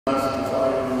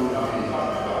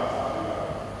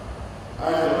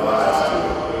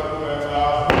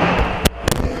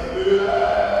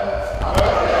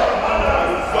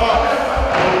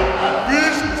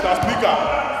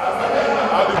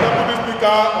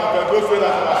say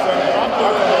that Right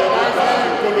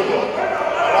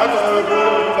Honorable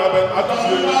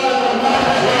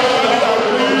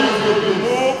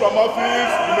remove from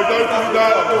office the majority leader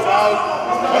of this house.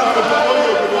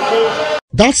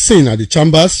 That scene at the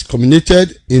chambers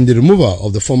culminated in the removal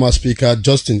of the former Speaker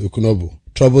Justin Okonoboh.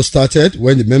 Trouble started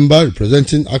when the member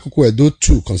representing Akoko Edo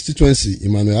Two Constituency,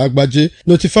 Emmanuel Agbaje,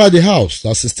 notified the House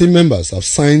that 16 members have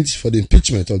signed for the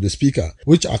impeachment of the Speaker,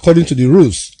 which according to the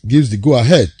rules gives the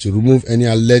go-ahead to remove any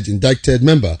alleged indicted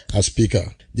member as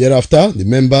Speaker. Thereafter, the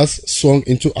members swung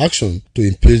into action to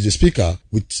impeach the Speaker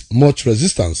with much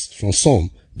resistance from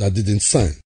some that didn't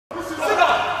sign.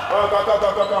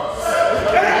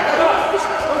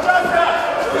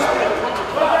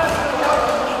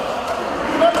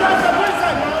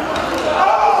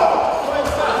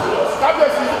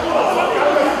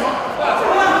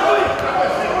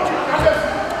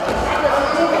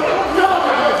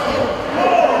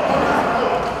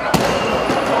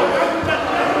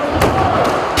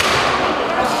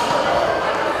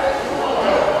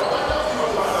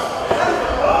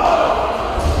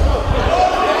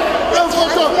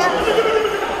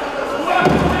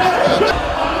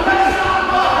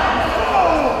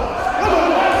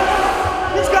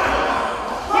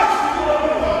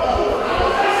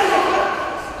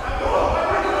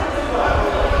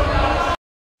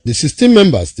 The 16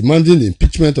 members demanding the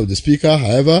impeachment of the Speaker,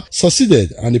 however,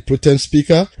 succeeded, and the protem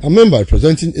Speaker, a member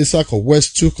representing Etsako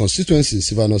West Two Constituency,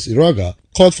 Sylvanus Eruaga,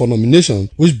 called for nomination,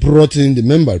 which brought in the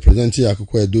member representing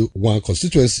Akoko Edo One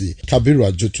Constituency, Kabiru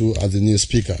Adjoto, as the new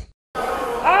Speaker. I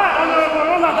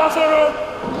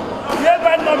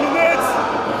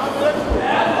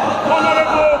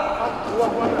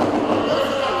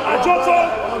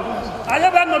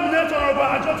hereby nominate Honorable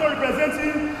Adjoto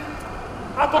representing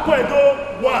Akoko Edo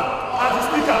One as the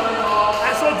Speaker. I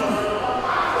so do.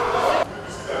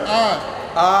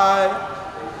 I,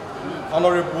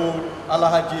 Honorable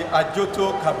Alhaji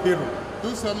Adjoto Kabiru,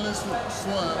 do solemnly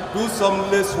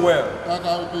swear that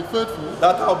I will be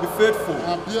faithful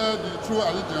and bear the true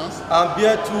allegiance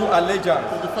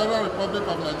to the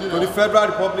Federal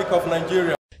Republic of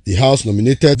Nigeria. The House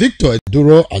nominated Victor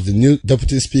Eduro as the new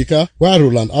Deputy Speaker, while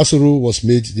Roland Asoro was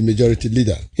made the majority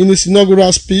leader. In his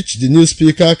inaugural speech, the new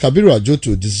Speaker, Kabiru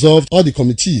Adjoto, dissolved all the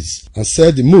committees and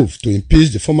said the move to impeach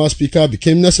the former Speaker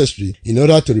became necessary in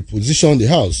order to reposition the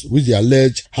House, which they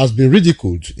allege has been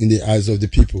ridiculed in the eyes of the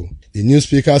people. The new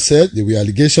Speaker said there were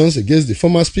allegations against the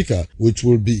former Speaker, which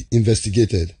will be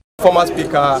investigated. Former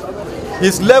Speaker,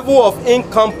 his level of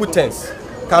incompetence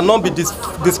cannot be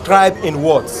described in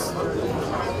words.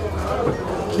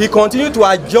 He continued to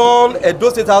adjourn Edo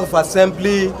State House of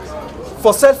Assembly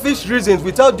for selfish reasons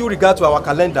without due regard to our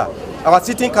calendar, our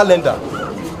sitting calendar.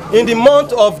 In the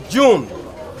month of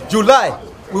July,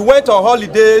 we went on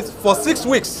holidays for 6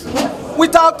 weeks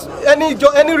without any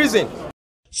reason.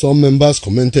 Some members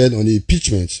commented on the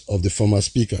impeachment of the former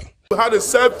Speaker. We had a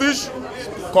selfish,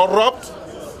 corrupt,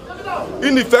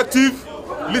 ineffective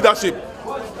leadership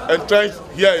entrenched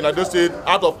here in Edo State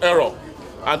out of error.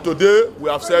 And today we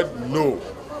have said no.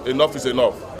 Enough is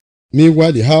enough.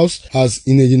 Meanwhile, the House has,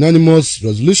 in a unanimous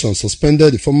resolution,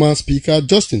 suspended the former Speaker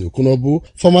Justin Okonoboh,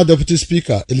 former Deputy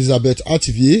Speaker Elizabeth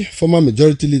Ativier, former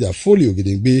Majority Leader Folio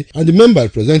Ogedengbe, and the member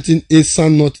representing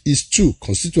Esan Northeast 2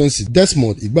 Constituency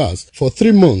Desmond Igbaz for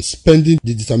 3 months pending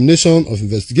the determination of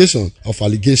investigation of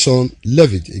allegation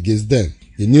levied against them.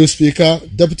 The new Speaker,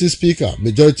 Deputy Speaker,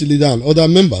 Majority Leader and other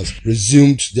members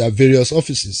resumed their various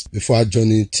offices before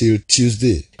adjourning till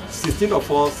Tuesday. 16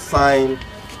 of us signed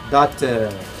that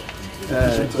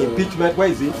impeachment. Where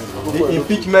is it? The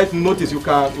impeachment notice. You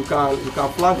can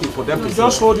flank it for them to see.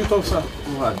 Just hold it up, sir.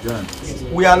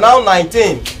 We are now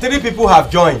 19. 3 people have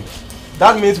joined.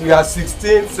 That means we are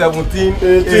 16, 17,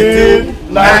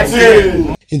 18,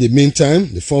 19. In the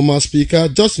meantime, the former Speaker,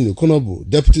 Justin Okonoboh,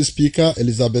 Deputy Speaker,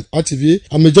 Elizabeth Ativier,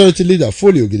 and Majority Leader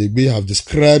Folio Ogedengbe have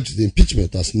described the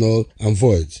impeachment as null and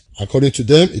void. According to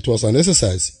them, it was an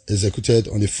exercise executed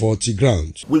on a faulty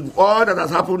ground. With all that has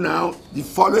happened now, the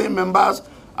following members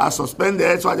are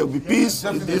suspended so there will be peace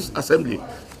in this assembly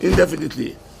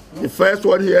indefinitely. The first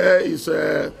one here is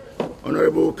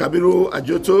Honorable Kabiru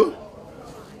Adjoto,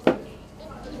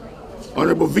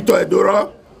 Honorable Victor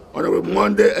Eduro, Honorable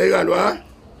Monde Egalwa,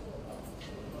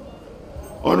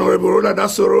 Honorable Roland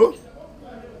Asoro,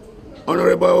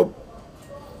 Honorable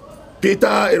Peter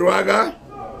Eruaga,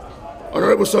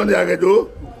 Honorable Sunday Agedo,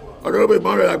 Honorable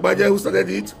Emmanuel Agbaje, who started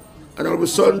it, and Honorable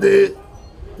Sunday,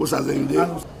 who has ended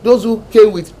it. Those who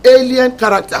came with alien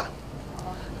character,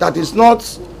 that is not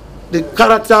the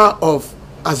character of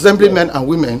assemblymen and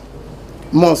women,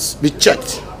 must be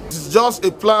checked. It's just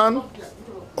a plan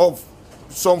of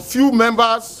some few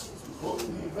members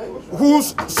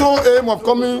whose sole aim of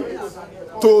coming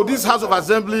to this House of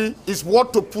Assembly is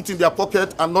what to put in their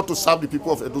pocket and not to serve the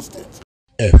people of Edo State.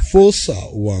 Efosa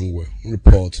Uwangue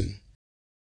reporting.